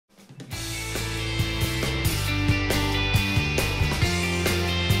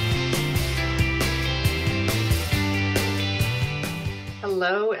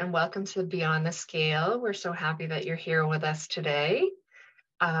Hello and welcome to Beyond the Scale. We're so happy that you're here with us today.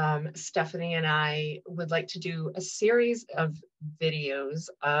 Stephanie and I would like to do a series of videos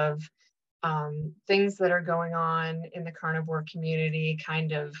of things that are going on in the carnivore community,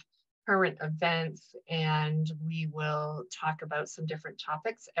 kind of current events, and we will talk about some different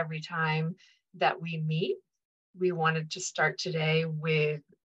topics every time that we meet. We wanted to start today with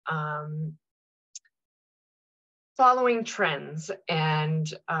following trends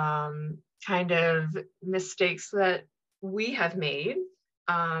and kind of mistakes that we have made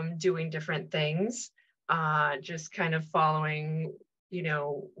doing different things, just kind of following,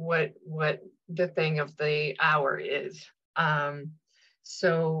 what the thing of the hour is. And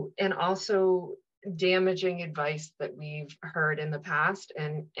also damaging advice that we've heard in the past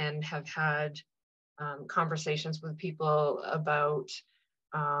and have had conversations with people about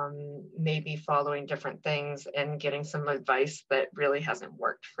maybe following different things and getting some advice that really hasn't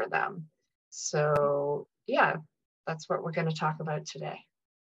worked for them. So yeah, that's what we're going to talk about today.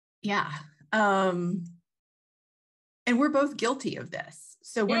 Yeah. And we're both guilty of this.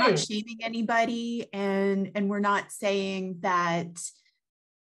 So we're not shaming anybody, and we're not saying that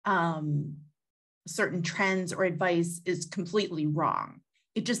certain trends or advice is completely wrong.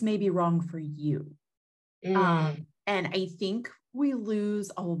 It just may be wrong for you. And I think we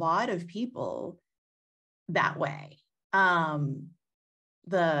lose a lot of people that way. The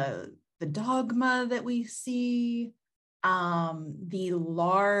dogma that we see, the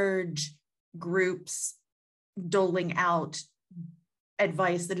large groups doling out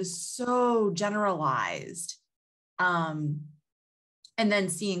advice that is so generalized, and then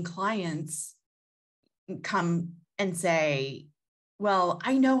seeing clients come and say, well,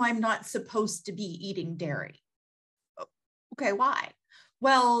 I know I'm not supposed to be eating dairy. Okay, why?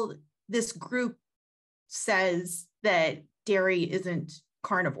 Well, this group says that dairy isn't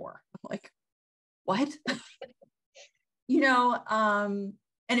carnivore. I'm like, what? And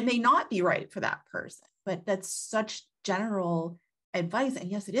it may not be right for that person, but that's such general advice. And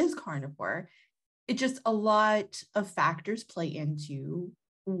yes, it is carnivore. It just, a lot of factors play into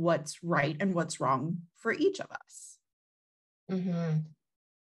what's right and what's wrong for each of us. Mm-hmm.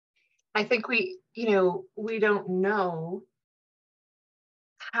 I think we don't know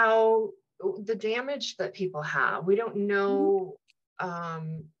how the damage that people have. We don't know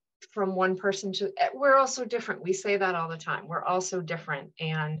from one person to, we're all so different. We say that all the time. We're all so different.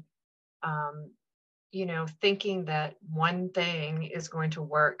 And, thinking that one thing is going to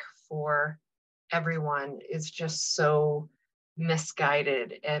work for everyone is just so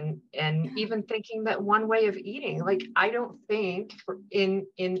misguided. And even thinking that one way of eating, like, I don't think in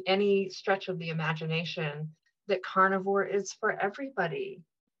any stretch of the imagination that carnivore is for everybody.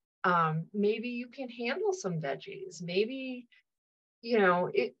 Maybe you can handle some veggies. Maybe,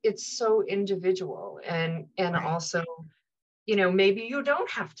 it's so individual. And right. Also, maybe you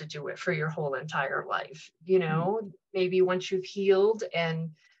don't have to do it for your whole entire life. Maybe once you've healed and,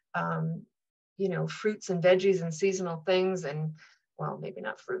 fruits and veggies and seasonal things, and well, maybe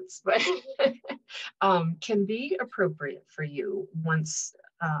not fruits, but can be appropriate for you once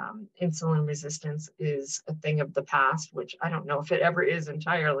insulin resistance is a thing of the past, which I don't know if it ever is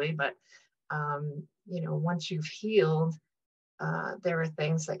entirely, but once you've healed, there are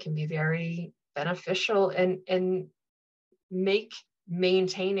things that can be very beneficial and make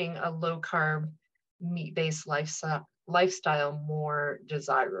maintaining a low carb, meat-based lifestyle more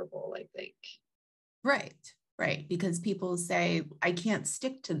desirable, I think. Right. Because people say, I can't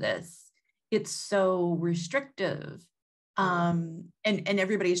stick to this. It's so restrictive. And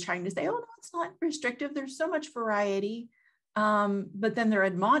everybody's trying to say, oh, no, it's not restrictive. There's so much variety. But then they're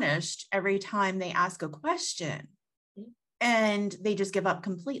admonished every time they ask a question and they just give up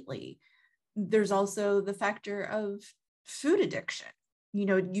completely. There's also the factor of food addiction.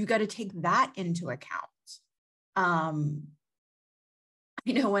 You got to take that into account.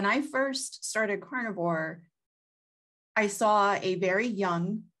 When I first started carnivore, I saw a very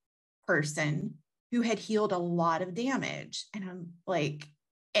young person who had healed a lot of damage. And I'm like,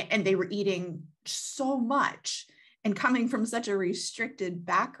 and they were eating so much and coming from such a restricted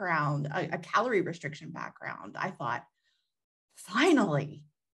background, a calorie restriction background. I thought, finally,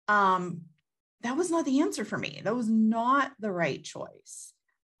 that was not the answer for me. That was not the right choice.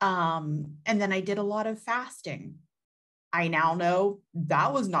 And then I did a lot of fasting. I now know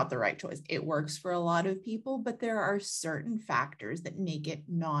that was not the right choice. It works for a lot of people, but there are certain factors that make it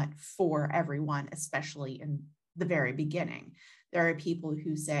not for everyone, especially in the very beginning. There are people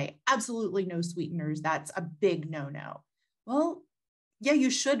who say, absolutely no sweeteners. That's a big no-no. Well, yeah, you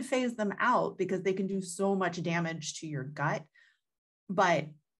should phase them out because they can do so much damage to your gut. But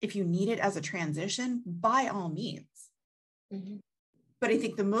if you need it as a transition, by all means. Mm-hmm. But I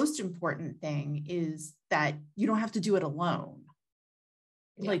think the most important thing is that you don't have to do it alone.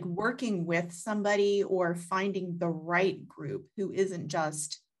 Yeah. Like working with somebody or finding the right group who isn't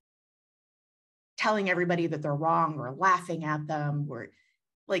just telling everybody that they're wrong or laughing at them, or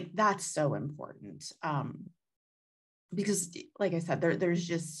like, that's so important. Because like I said, there's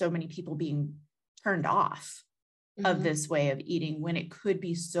just so many people being turned off of this way of eating when it could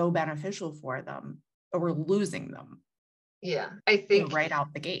be so beneficial for them, but we're losing them. Yeah, I think right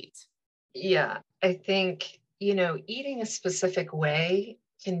out the gate. Yeah, I think, eating a specific way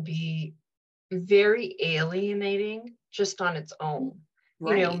can be very alienating just on its own.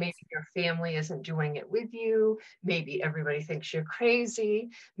 Right. Maybe your family isn't doing it with you. Maybe everybody thinks you're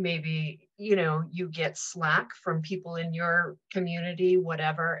crazy. Maybe, you get slack from people in your community,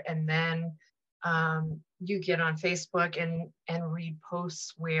 whatever. And then you get on Facebook and read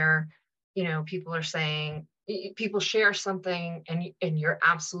posts where, people are saying, people share something and you're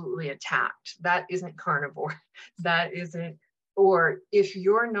absolutely attacked. That isn't carnivore. That isn't, or if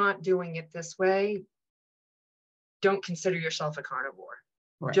you're not doing it this way, don't consider yourself a carnivore.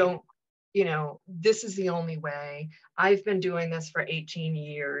 Right. Don't, this is the only way. I've been doing this for 18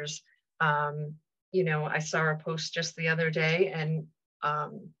 years. I saw a post just the other day and I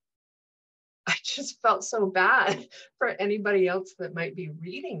just felt so bad for anybody else that might be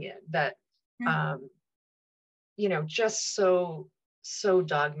reading it, that, just so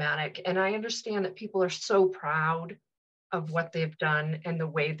dogmatic. And I understand that people are so proud of what they've done and the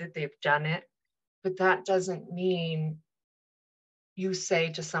way that they've done it, but that doesn't mean you say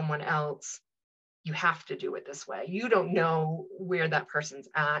to someone else, you have to do it this way. You don't know where that person's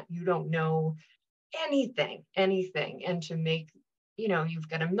at. You don't know anything. And to make, you've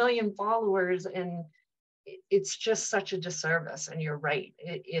got 1 million followers, and it's just such a disservice. And you're right.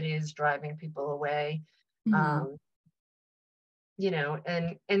 It is driving people away. Mm-hmm.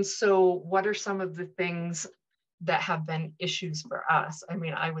 And so what are some of the things that have been issues for us? I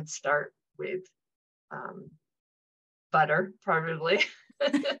mean, I would start with butter, probably.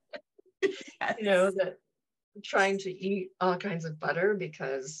 Yes. That trying to eat all kinds of butter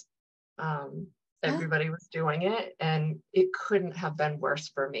because everybody was doing it, and it couldn't have been worse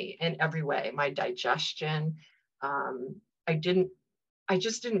for me in every way. My digestion, I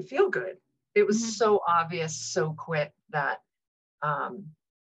just didn't feel good. It was so obvious, so quick that, and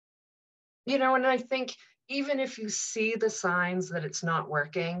I think even if you see the signs that it's not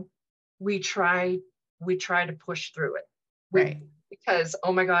working, we try to push through it. Right. Because,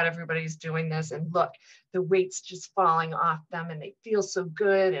 oh my God, everybody's doing this, and look, the weight's just falling off them and they feel so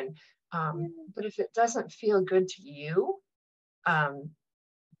good. And, but if it doesn't feel good to you,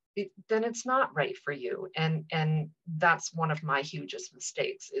 then it's not right for you. And that's one of my hugest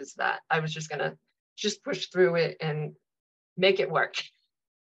mistakes, is that I was just going to just push through it and make it work.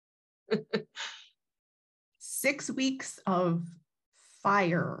 6 weeks of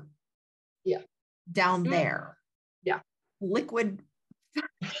fire. Yeah. Down there. Yeah. Liquid.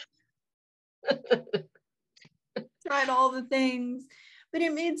 Tried all the things, but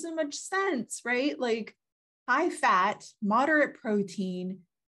it made so much sense, right? Like high fat, moderate protein.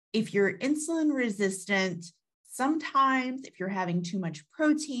 If you're insulin resistant, sometimes if you're having too much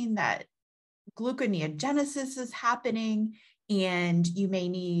protein, that gluconeogenesis is happening and you may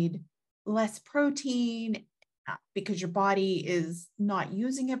need less protein because your body is not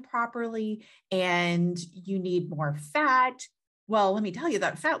using it properly and you need more fat. Well, let me tell you,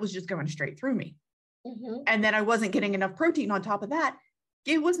 that fat was just going straight through me. Mm-hmm. And then I wasn't getting enough protein on top of that.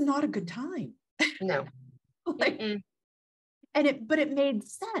 It was not a good time. No. But it made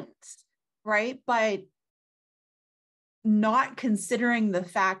sense, right? But not considering the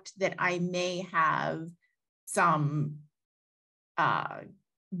fact that I may have some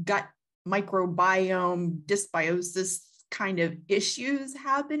gut microbiome dysbiosis kind of issues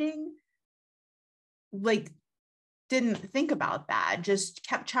happening, like didn't think about that, just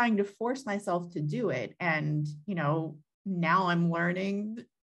kept trying to force myself to do it. And, now I'm learning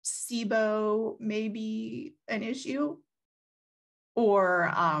SIBO may be an issue,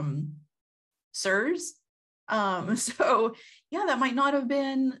 or SIRS. So yeah, that might not have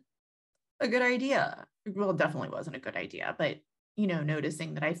been a good idea. Well, it definitely wasn't a good idea, but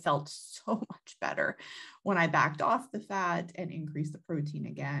noticing that I felt so much better when I backed off the fat and increased the protein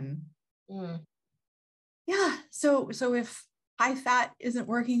again. Yeah. So if high fat isn't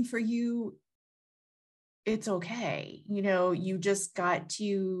working for you, it's okay. You just got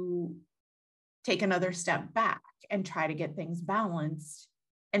to take another step back and try to get things balanced,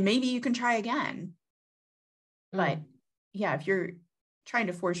 and maybe you can try again. But yeah, if you're trying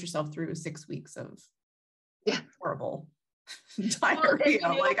to force yourself through 6 weeks of horrible Well, diarrhea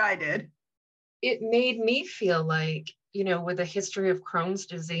like I did. It made me feel like, with a history of Crohn's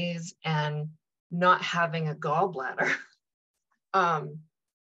disease and not having a gallbladder,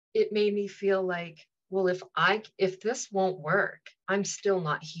 it made me feel like, well, if this won't work, I'm still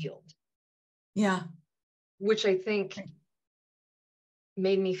not healed. Yeah. Which I think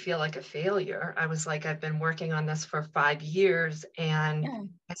made me feel like a failure. I was like, I've been working on this for 5 years and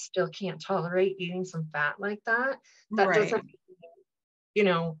I still can't tolerate eating some fat like that. That doesn't,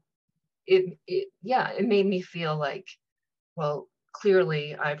 it made me feel like, well,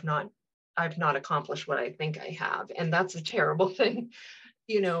 clearly I've not accomplished what I think I have. And that's a terrible thing.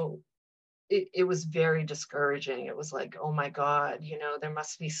 It was very discouraging. It was like, oh my God, there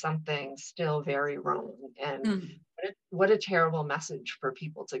must be something still very wrong. And what a terrible message for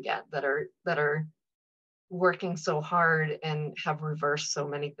people to get that are working so hard and have reversed so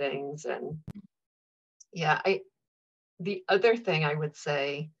many things. And the other thing I would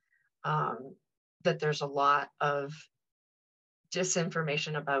say, that there's a lot of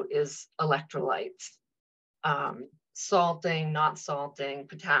disinformation about is electrolytes. Salting, not salting,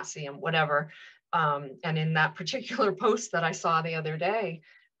 potassium, whatever. And in that particular post that I saw the other day,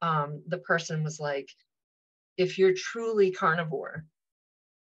 the person was like, if you're truly carnivore,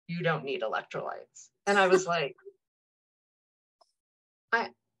 you don't need electrolytes. And I was like,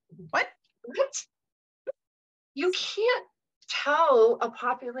 what? You can't tell a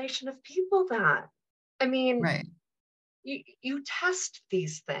population of people that. I mean, you test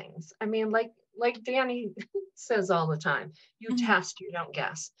these things. I mean, like Danny says all the time, you test, you don't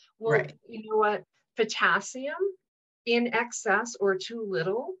guess. Well, you know what? Potassium in excess or too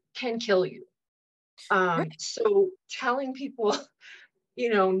little can kill you. So telling people,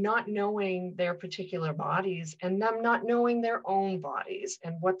 not knowing their particular bodies and them not knowing their own bodies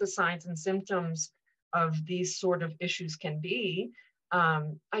and what the signs and symptoms of these sort of issues can be,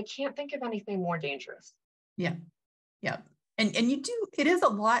 I can't think of anything more dangerous. Yeah. Yeah. And it is a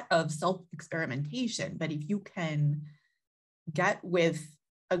lot of self-experimentation, but if you can get with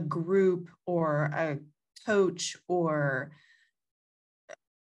a group or a coach or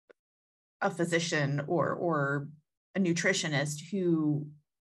a physician or a nutritionist who,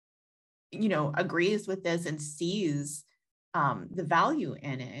 agrees with this and sees the value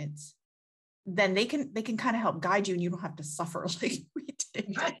in it, then they can kind of help guide you and you don't have to suffer like we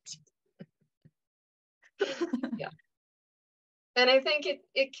did. Right. Yeah. And I think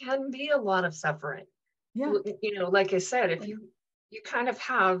it can be a lot of suffering. Yeah. Like I said, if you kind of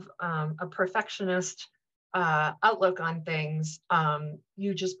have a perfectionist outlook on things,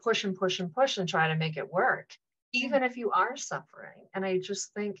 you just push and push and push and try to make it work, even if you are suffering. And I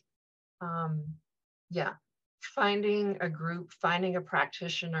just think, finding a group, finding a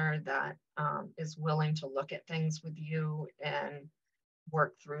practitioner that is willing to look at things with you and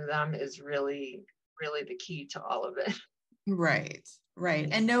work through them is really, really the key to all of it. Right.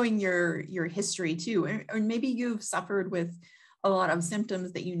 And knowing your history too, or maybe you've suffered with a lot of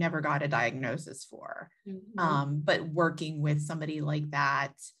symptoms that you never got a diagnosis for. But working with somebody like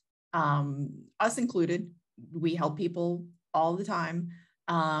that, us included, we help people all the time,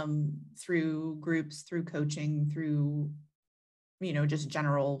 through groups, through coaching, through, just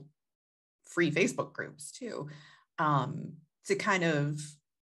general free Facebook groups too, to kind of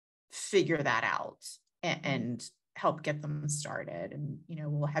figure that out and help get them started. And,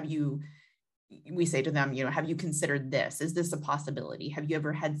 we say to them, have you considered this? Is this a possibility? Have you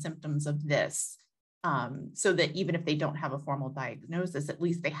ever had symptoms of this? So that even if they don't have a formal diagnosis, at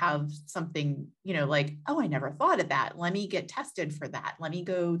least they have something, like, oh, I never thought of that. Let me get tested for that. Let me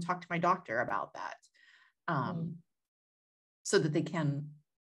go talk to my doctor about that. So that they can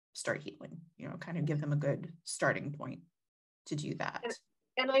start healing, kind of give them a good starting point to do that.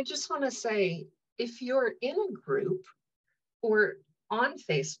 And I just want to say, if you're in a group or on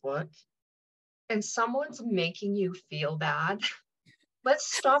Facebook and someone's making you feel bad,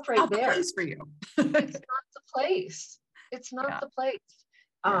 let's stop right there. Place for you. It's not the place. It's not the place.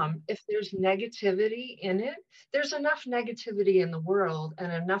 If there's negativity in it, there's enough negativity in the world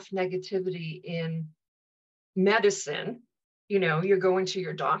and enough negativity in medicine. You're going to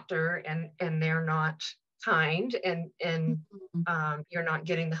your doctor and they're not kind and you're not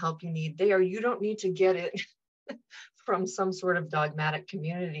getting the help you need there. You don't need to get it from some sort of dogmatic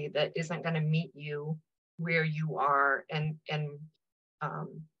community that isn't going to meet you where you are and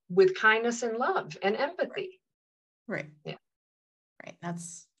with kindness and love and empathy. Right.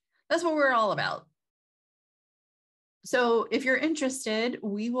 That's what we're all about. So if you're interested,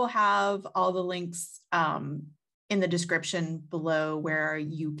 we will have all the links in the description below where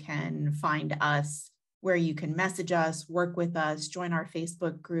you can find us, where you can message us, work with us, join our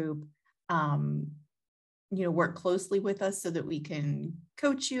Facebook group, work closely with us so that we can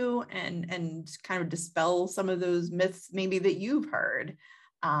coach you and kind of dispel some of those myths maybe that you've heard.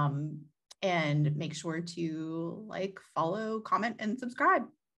 And make sure to like, follow, comment, and subscribe.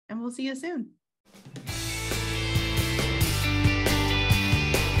 And we'll see you soon.